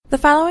The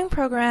following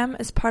program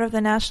is part of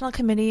the National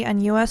Committee on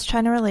U.S.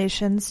 China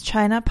Relations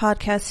China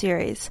podcast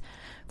series.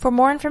 For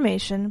more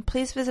information,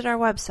 please visit our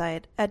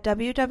website at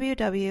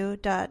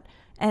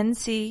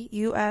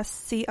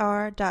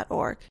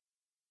www.ncuscr.org.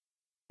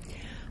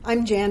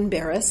 I'm Jan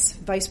Berris,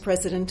 Vice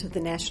President of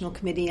the National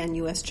Committee on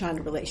U.S.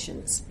 China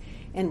Relations,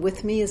 and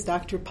with me is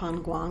Dr.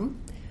 Pan Guang,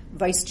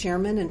 Vice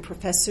Chairman and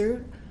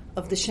Professor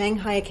of the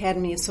Shanghai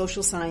Academy of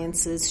Social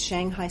Sciences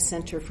Shanghai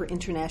Center for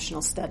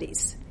International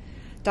Studies.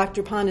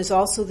 Dr. Pan is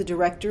also the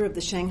Director of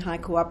the Shanghai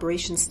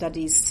Cooperation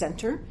Studies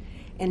Center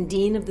and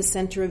Dean of the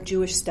Center of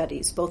Jewish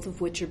Studies, both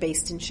of which are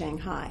based in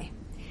Shanghai.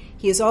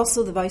 He is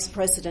also the Vice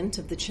President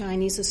of the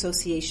Chinese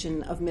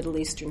Association of Middle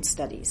Eastern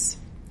Studies.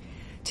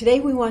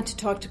 Today we want to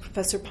talk to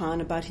Professor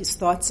Pan about his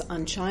thoughts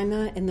on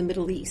China and the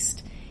Middle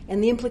East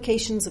and the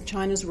implications of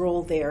China's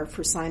role there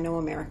for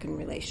Sino-American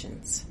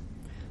relations.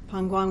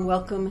 Pan Guang,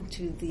 welcome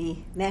to the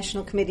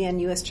National Committee on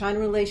U.S. China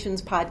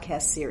Relations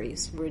podcast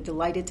series. We're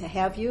delighted to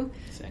have you.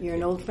 You're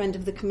an old friend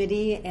of the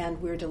committee,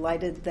 and we're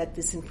delighted that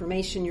this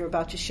information you're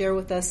about to share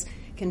with us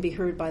can be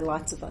heard by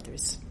lots of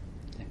others.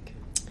 Thank you.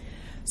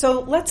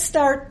 So let's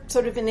start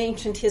sort of in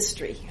ancient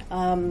history.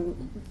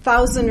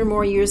 1,000 or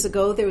more years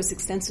ago, there was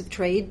extensive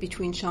trade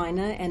between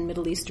China and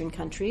Middle Eastern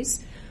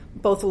countries,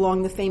 both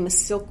along the famous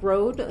Silk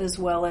Road as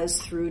well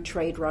as through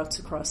trade routes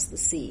across the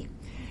sea.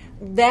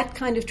 That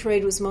kind of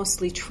trade was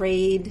mostly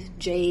trade,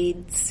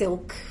 jade,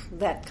 silk,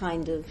 that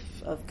kind of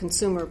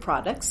consumer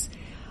products.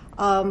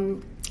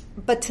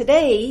 But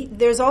today,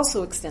 there's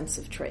also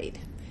extensive trade.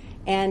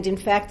 And in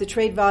fact, the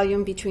trade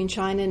volume between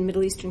China and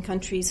Middle Eastern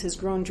countries has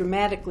grown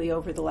dramatically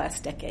over the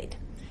last decade.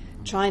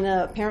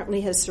 China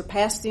apparently has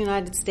surpassed the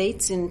United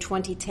States in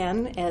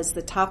 2010 as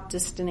the top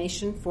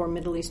destination for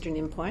Middle Eastern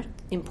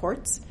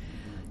imports.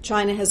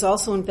 China has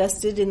also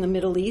invested in the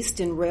Middle East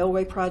in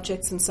railway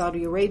projects in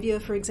Saudi Arabia,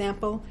 for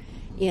example,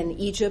 in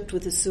Egypt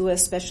with the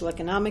Suez Special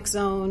Economic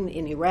Zone,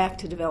 in Iraq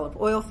to develop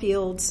oil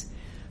fields.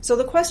 So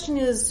the question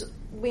is,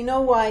 we know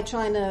why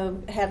China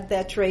had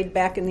that trade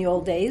back in the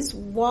old days.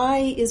 Why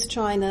is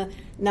China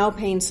now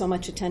paying so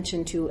much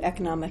attention to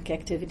economic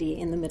activity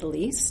in the Middle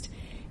East?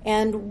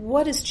 And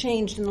what has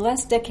changed in the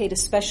last decade,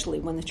 especially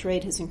when the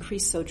trade has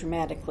increased so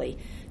dramatically,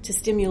 to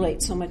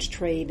stimulate so much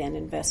trade and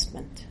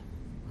investment?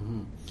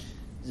 Mm-hmm.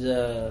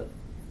 The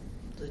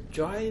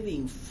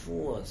driving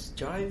factor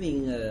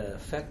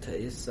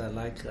is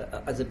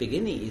at the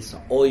beginning is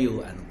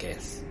oil and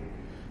gas,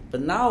 but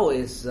now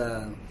it's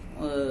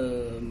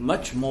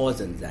much more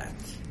than that.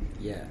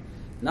 Yeah,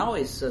 now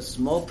it's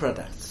small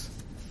products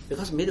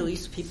because Middle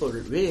East people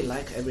really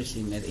like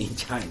everything made in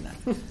China.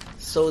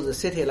 So the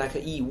city like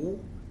Yiwu,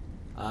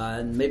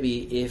 and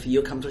maybe if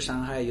you come to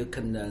Shanghai, you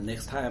can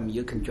next time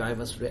you can drive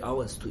us 3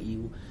 hours to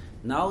Yiwu.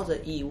 Now the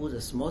Yiwu,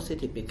 the small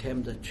city,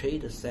 became the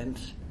trade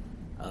center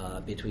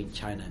between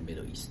China and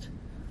Middle East.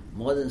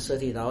 More than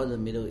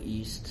 30,000 Middle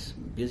East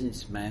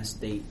businessmen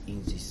stay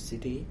in this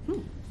city.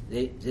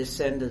 They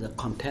send the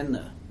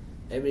container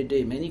every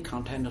day, many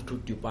containers to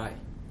Dubai.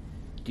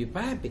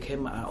 Dubai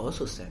became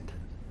also center.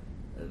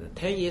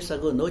 10 years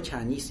ago, no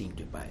Chinese in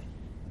Dubai.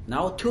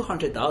 Now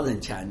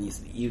 200,000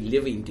 Chinese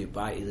live in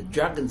Dubai. It's a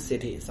dragon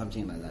city,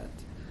 something like that.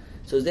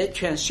 So they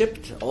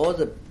transshipped all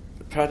the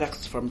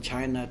products from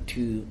China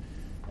to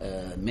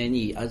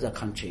many other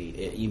countries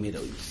in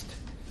Middle East.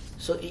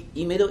 So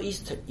in Middle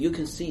East, you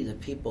can see the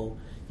people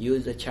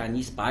use the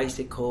Chinese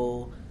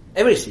bicycle,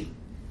 everything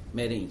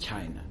made in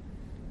China.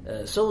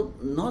 So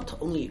not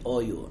only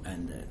oil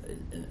and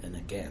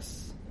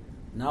gas.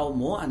 Now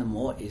more and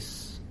more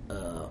is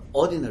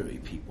ordinary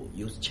people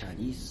use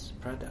Chinese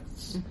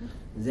products. Mm-hmm.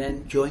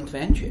 Then joint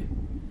venture,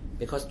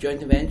 because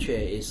joint venture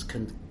is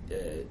can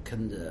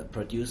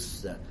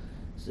produce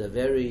the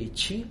very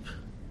cheap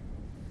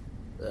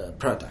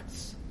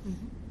products.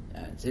 Mm-hmm.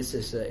 This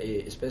is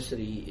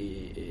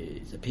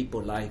especially the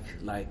people like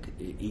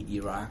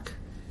Iraq,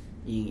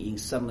 in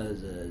some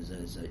of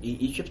the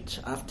Egypt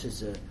after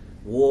the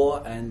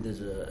war and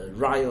the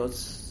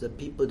riots, the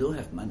people don't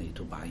have money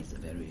to buy the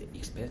very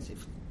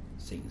expensive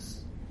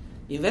things.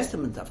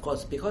 Investment, of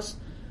course, because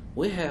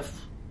we have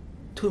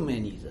too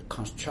many the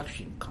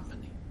construction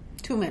company.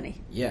 Too many.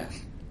 Yeah.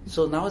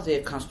 So now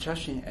they construct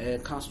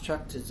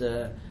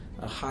the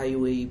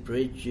highway,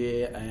 bridge,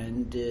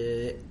 and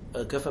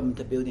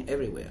government building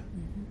everywhere.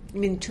 Mm-hmm. I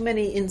mean, too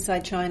many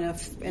inside China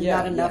and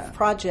not enough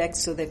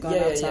projects, so they've gone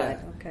outside.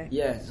 Yeah. Okay.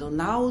 Yeah. So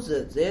now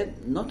they're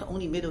not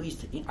only Middle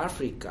East, in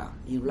Africa,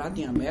 in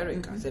Latin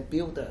America, mm-hmm. they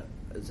build the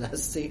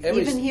thing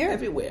even here,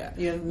 everywhere.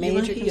 You have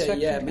major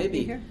construction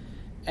maybe. Here?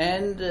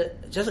 And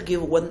just to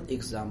give one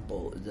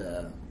example,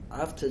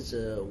 after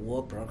the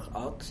war broke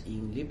out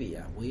in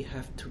Libya, we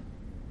have to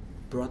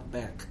brought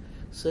back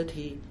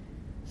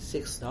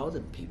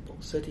 36,000 people.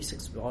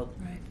 36,000.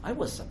 Right. I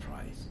was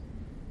surprised.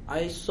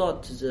 I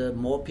thought the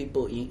more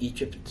people in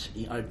Egypt,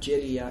 in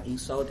Algeria, in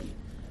Saudi,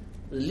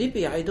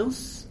 Libya. I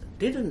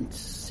didn't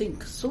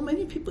think so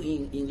many people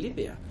in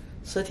Libya.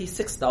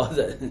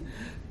 36,000.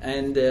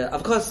 And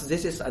of course,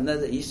 this is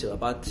another issue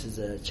about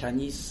the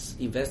Chinese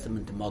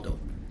investment model.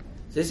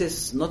 This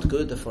is not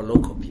good for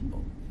local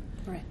people.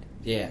 Right.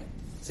 Yeah,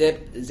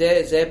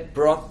 they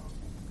brought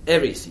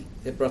everything.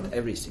 They brought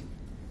everything.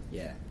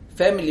 Yeah,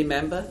 family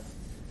member.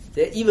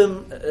 They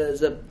even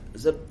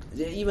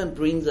they even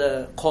bring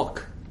the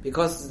cook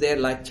because they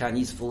like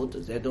Chinese food.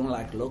 They don't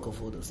like local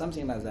food or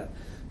something like that.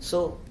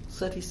 So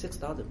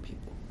 36,000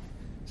 people.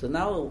 So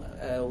now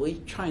we're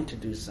trying to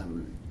do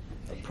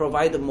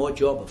provide more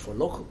job for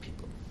local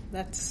people.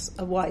 That's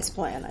a wise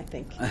plan, I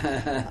think.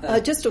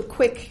 Just a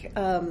quick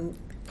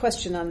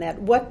question on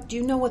that. Do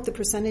you know what the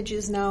percentage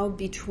is now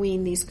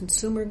between these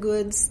consumer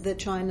goods that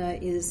China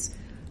is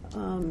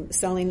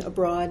selling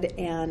abroad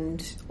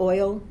and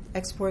oil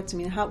exports? I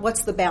mean,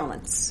 what's the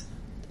balance?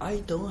 I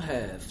don't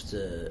have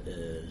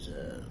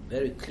the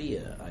very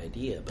clear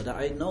idea, but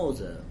I know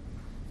the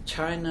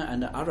China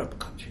and the Arab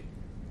country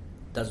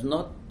does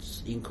not,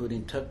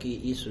 including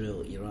Turkey,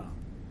 Israel, Iran.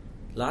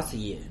 Last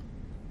year,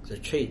 the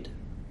trade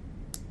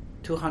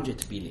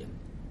 200 billion,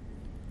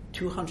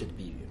 200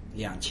 billion,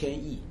 2,000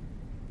 亿.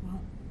 Wow.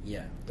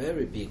 Yeah,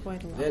 very big,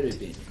 quite a lot. Very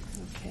big.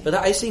 Okay. But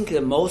I think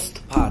the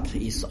most part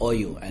is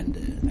oil and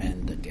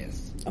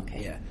gas.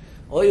 Okay. Yeah,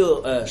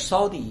 oil.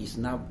 Saudi is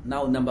now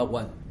number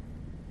one.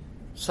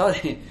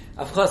 Saudi,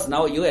 of course,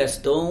 now U.S.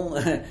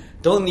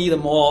 don't need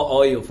more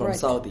oil from right.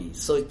 Saudi.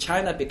 So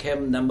China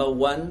became number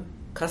one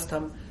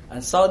custom,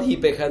 and Saudi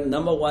became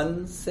number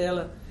one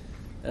seller.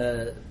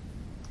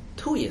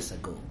 2 years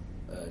ago,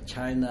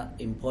 China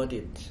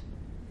imported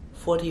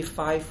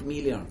 45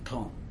 million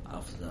tons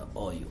of the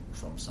oil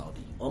from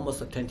Saudi,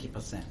 almost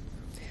 20%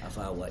 of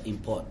our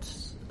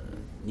imports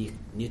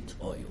need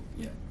oil.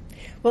 Yeah.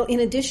 Well, in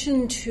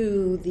addition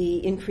to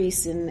the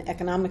increase in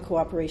economic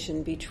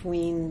cooperation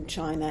between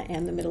China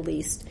and the Middle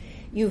East,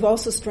 you've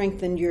also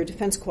strengthened your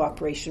defense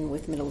cooperation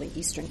with Middle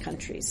Eastern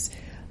countries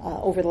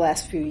over the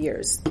last few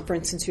years. For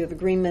instance, you have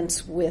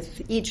agreements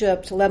with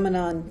Egypt,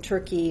 Lebanon,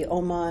 Turkey,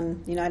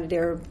 Oman, United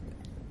Arab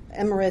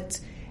Emirates,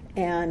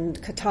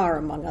 and Qatar,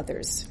 among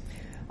others.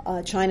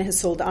 China has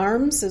sold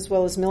arms as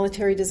well as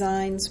military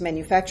designs,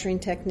 manufacturing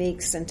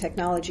techniques, and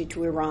technology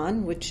to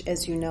Iran, which,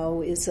 as you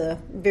know, is a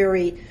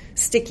very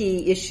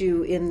sticky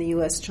issue in the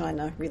U.S.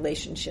 China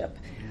relationship.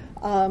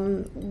 How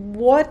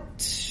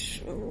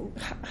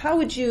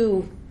would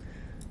you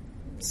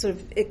sort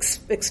of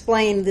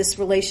explain this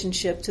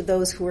relationship to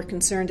those who are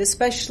concerned,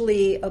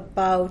 especially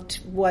about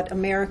what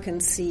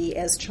Americans see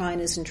as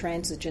China's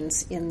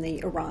intransigence in the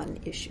Iran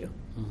issue?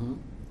 Mm-hmm.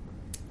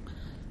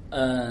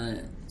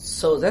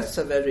 So that's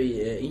a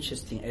very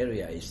interesting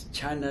area. Is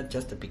China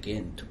just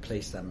began to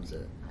play some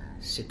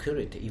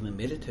security, even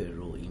military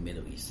role in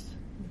Middle East.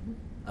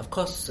 Mm-hmm. Of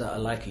course,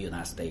 like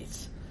United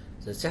States,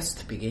 they're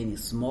just beginning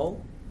small.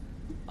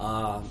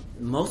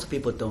 Most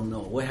people don't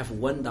know. We have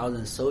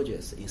 1,000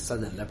 soldiers in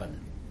southern Lebanon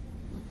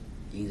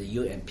in the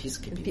UN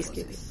peacekeeping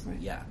process. Right.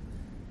 Yeah,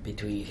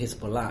 between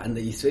Hezbollah and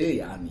the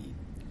Israeli army.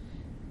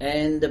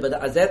 But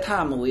at that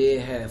time, we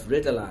have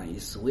red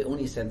lines. We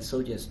only send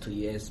soldiers to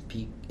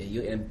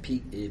UN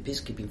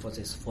peacekeeping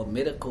forces for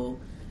medical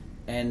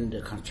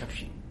and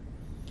construction.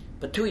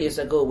 But 2 years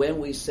ago, when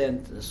we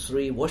sent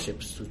 3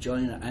 warships to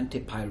join the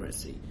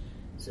anti-piracy,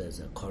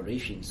 the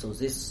coalition, so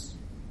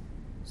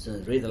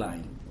the red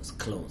line was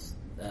closed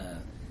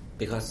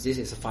because this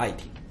is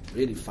fighting,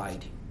 really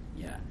fighting.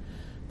 Yeah.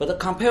 But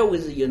compared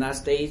with the United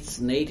States,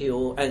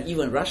 NATO, and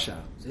even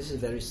Russia, this is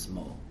very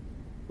small.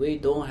 We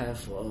don't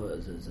have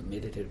the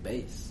military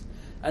base.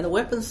 And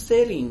weapons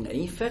selling,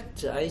 in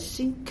fact, I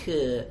think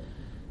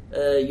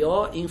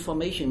your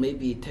information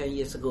maybe 10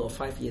 years ago or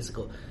 5 years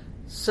ago,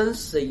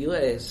 since the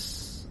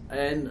U.S.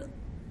 and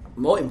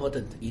more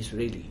important,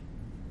 Israeli,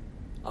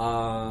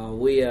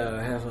 we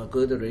have a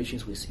good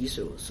relations with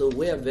Israel. So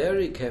we are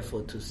very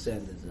careful to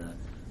send the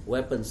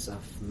weapons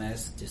of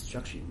mass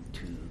destruction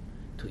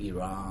to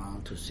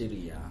Iran, to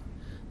Syria.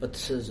 But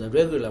the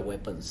regular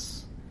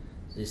weapons,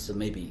 this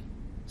maybe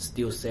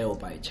still sold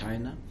by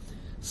China.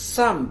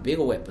 Some big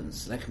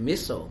weapons, like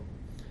missile,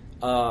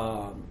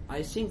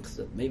 I think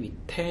that maybe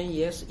 10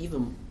 years,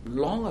 even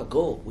long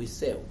ago, we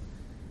sell.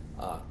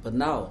 But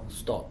now,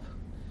 stop.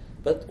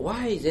 But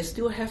why? They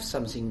still have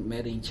something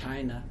made in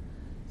China.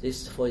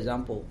 This, for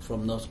example,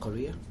 from North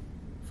Korea,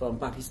 from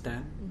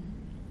Pakistan,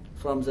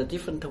 from the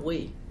different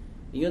way.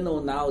 You know,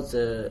 now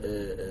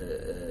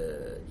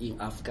in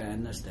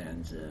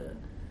Afghanistan,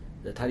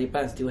 the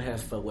Taliban still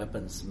have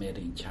weapons made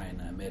in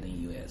China, made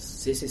in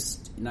U.S. This is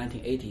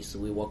 1980s.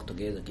 We work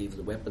together, give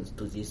the weapons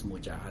to these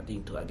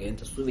mujahideen to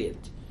against the Soviet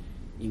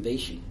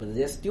invasion. But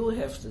they still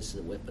have these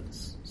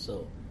weapons.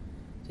 So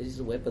this is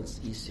a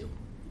weapons issue.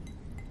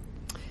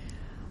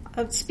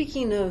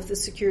 Speaking of the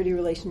security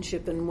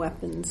relationship and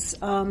weapons,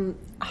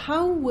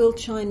 how will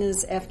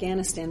China's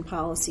Afghanistan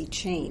policy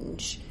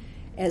change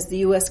as the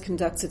U.S.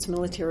 conducts its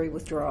military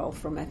withdrawal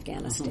from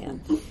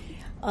Afghanistan?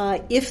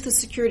 If the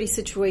security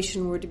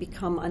situation were to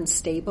become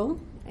unstable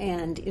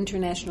and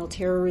international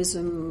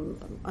terrorism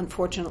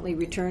unfortunately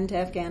returned to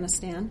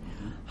Afghanistan,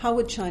 how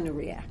would China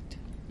react?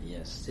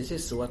 Yes, this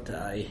is what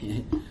I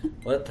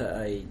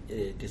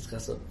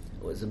discussed.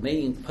 The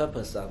main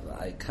purpose of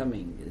I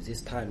coming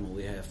this time,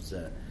 we have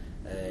the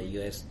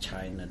U.S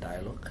China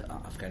dialogue,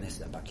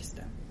 Afghanistan,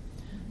 Pakistan.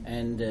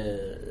 And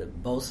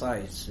both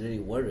sides really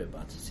worry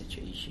about the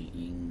situation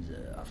in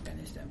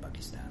Afghanistan,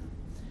 Pakistan,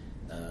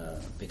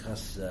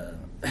 because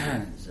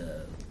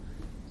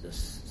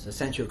the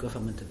central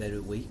government is very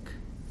weak,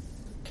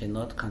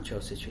 cannot control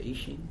the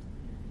situation.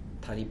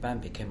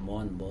 Taliban became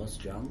more and more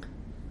strong,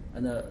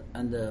 and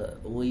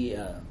we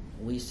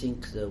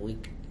think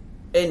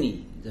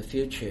the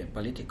future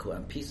political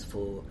and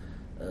peaceful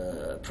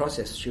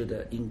process should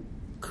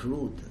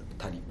include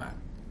Taliban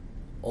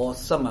or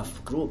some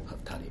of group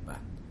of Taliban.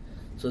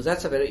 So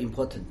that's very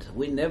important.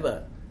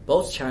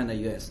 Both China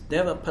and U.S.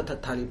 never put the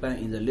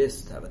Taliban in the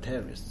list of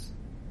terrorists,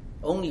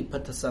 only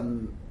put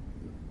some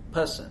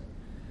person.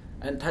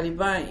 And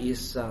Taliban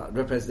is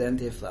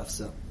representative of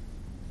some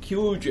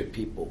huge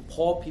people,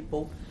 poor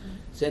people.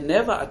 They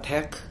never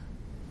attack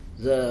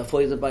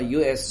for example,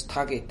 U.S.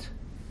 target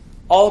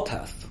out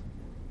of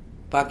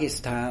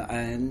Pakistan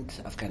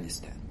and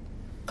Afghanistan.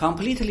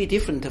 Completely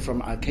different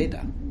from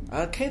Al-Qaeda.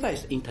 Al-Qaeda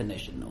is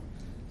international.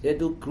 They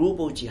do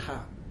global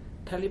jihad.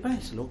 Taliban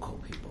is local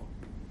people.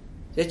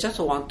 They just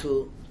want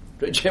to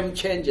regime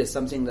change,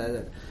 something like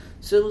that.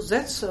 So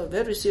that's a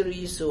very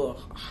serious issue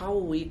of how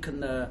we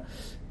can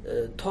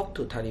talk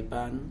to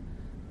Taliban,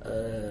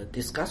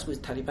 discuss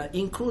with Taliban,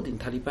 including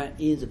Taliban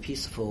in the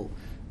peaceful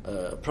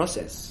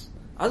process.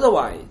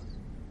 Otherwise,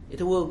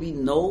 it will be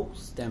no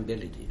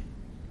stability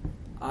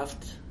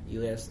after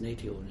U.S.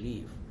 NATO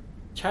leave.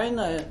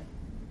 China,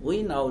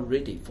 we now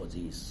ready for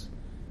this.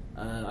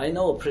 I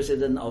know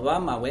President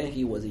Obama, when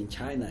he was in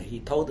China, he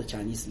told the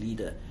Chinese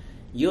leader,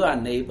 "You are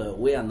neighbor,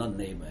 we are not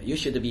neighbor. You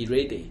should be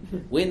ready."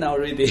 We're now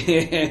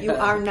ready. You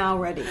are now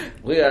ready.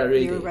 We are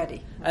ready. You're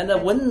ready. And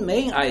one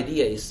main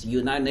idea is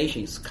United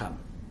Nations come.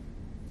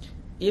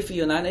 If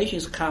United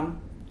Nations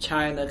come,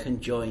 China can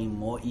join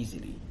more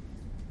easily,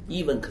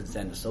 even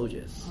consent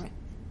soldiers. Right.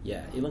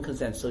 Yeah, even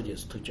consent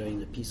soldiers to join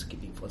the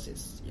peacekeeping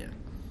forces. Yeah.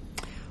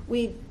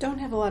 We don't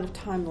have a lot of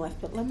time left,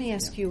 but let me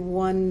ask you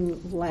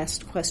one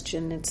last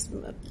question. It's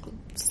a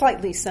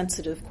slightly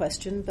sensitive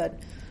question, but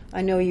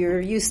I know you're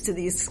used to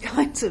these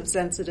kinds of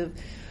sensitive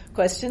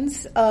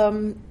questions.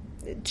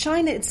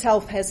 China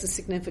itself has a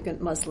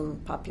significant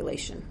Muslim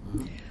population,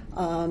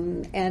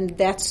 and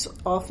that's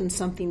often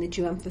something that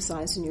you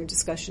emphasize in your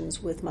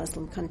discussions with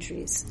Muslim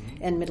countries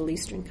and Middle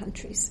Eastern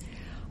countries.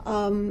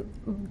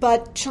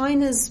 But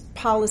China's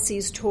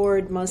policies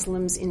toward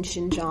Muslims in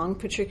Xinjiang,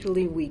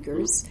 particularly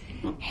Uyghurs,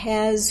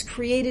 has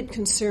created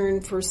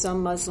concern for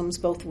some Muslims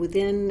both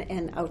within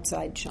and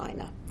outside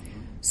China.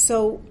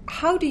 So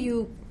how do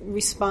you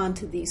respond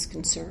to these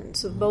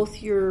concerns of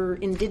both your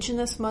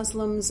indigenous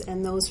Muslims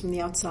and those from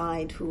the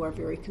outside who are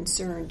very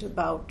concerned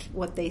about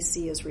what they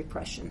see as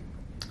repression?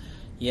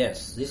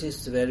 Yes, this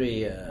is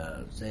very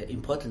the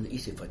important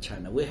issue for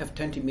China. We have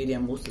 20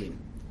 million Muslims,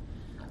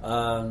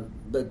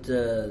 but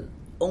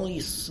only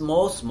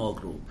small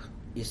group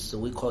is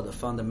we call the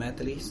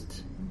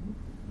fundamentalist.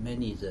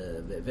 Many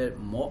the very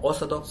more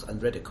orthodox and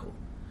radical.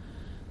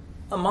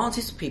 Among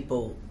these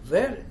people,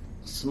 very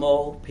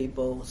small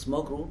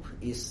group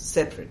is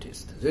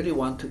separatist. Really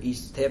want to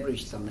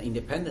establish some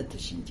independent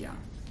Xinjiang,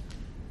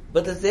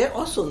 but they're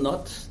also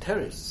not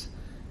terrorists.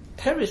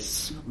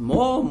 Terrorists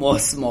more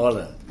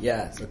smaller.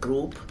 Yeah, the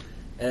group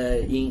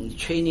in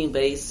training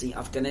base in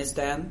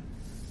Afghanistan.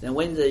 Then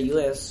when the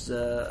U.S.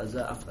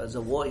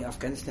 The war in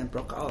Afghanistan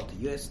broke out, the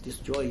U.S.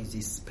 destroyed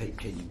this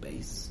training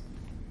base.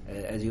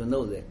 As you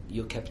know, that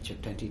you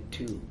captured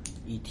 22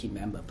 ET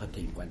members put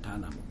in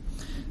Guantanamo.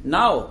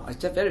 Now,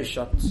 it's a very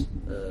short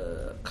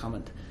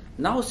comment.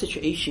 Now,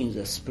 situation is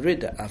the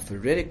spread of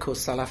radical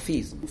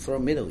Salafism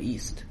from Middle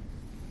East.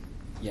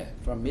 Yeah,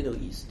 from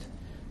Middle East.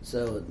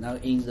 So now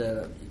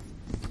for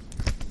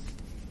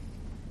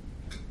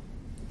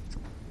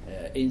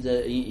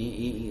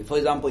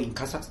example, in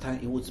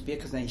Kazakhstan, in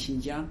Uzbekistan, in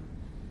Xinjiang,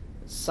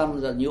 some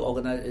of the new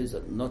organizations,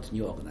 not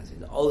new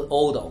organizations,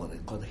 old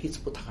organizations called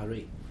Hizb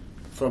ut-Tahrir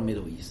from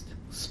Middle East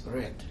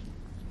spread.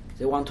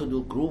 They want to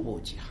do global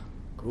jihad.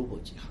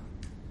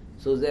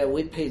 So that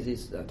we pay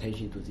this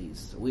attention to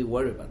this. We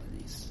worry about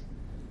this.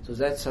 So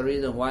that's the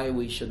reason why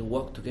we should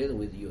work together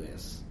with the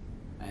U.S.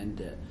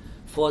 And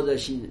for the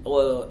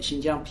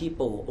Xinjiang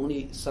people,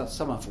 only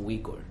some of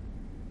Uyghur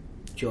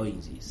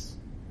join this.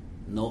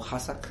 No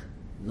Hazak,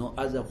 no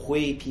other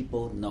Hui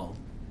people, no.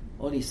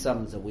 Only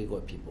some of the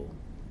Uyghur people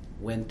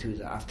went to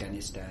the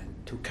Afghanistan,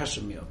 to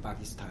Kashmir,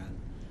 Pakistan,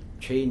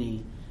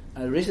 training.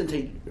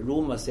 Recently,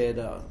 rumor said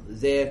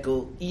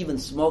even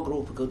small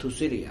group go to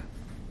Syria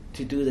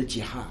to do the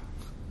jihad.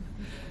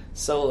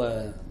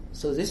 So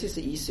this is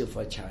the issue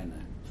for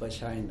China,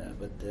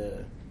 but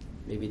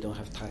maybe don't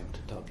have time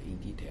to talk in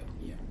detail.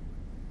 Yeah.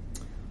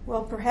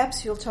 Well,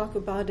 perhaps you'll talk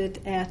about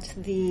it at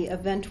the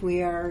event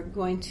we are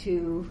going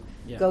to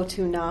go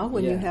to now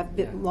when you have a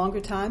bit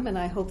longer time, and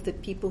I hope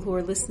that people who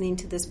are listening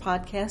to this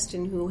podcast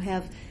and who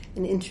have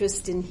an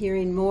interest in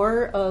hearing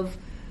more of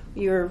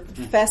your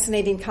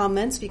fascinating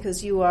comments,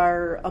 because you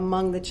are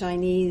among the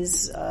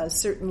Chinese,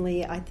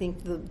 certainly I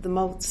think the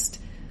most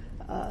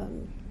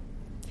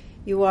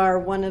You are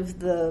one of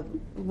the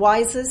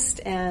wisest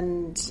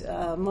and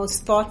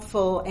most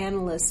thoughtful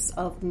analysts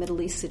of the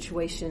Middle East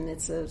situation.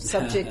 It's a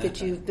subject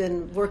that you've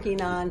been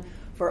working on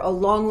for a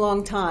long,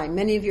 long time.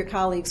 Many of your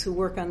colleagues who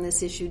work on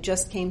this issue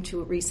just came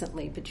to it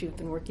recently, but you've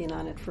been working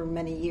on it for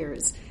many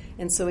years.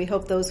 And so we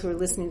hope those who are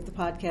listening to the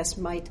podcast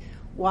might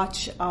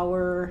watch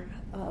our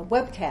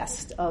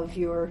webcast of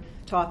your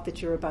talk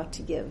that you're about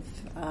to give.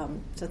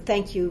 So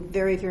thank you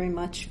very, very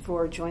much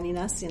for joining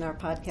us in our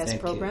podcast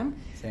program.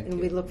 Thank you.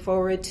 We look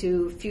forward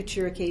to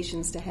future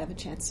occasions to have a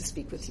chance to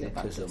speak with you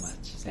about this. Thank you so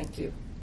much. Thank you.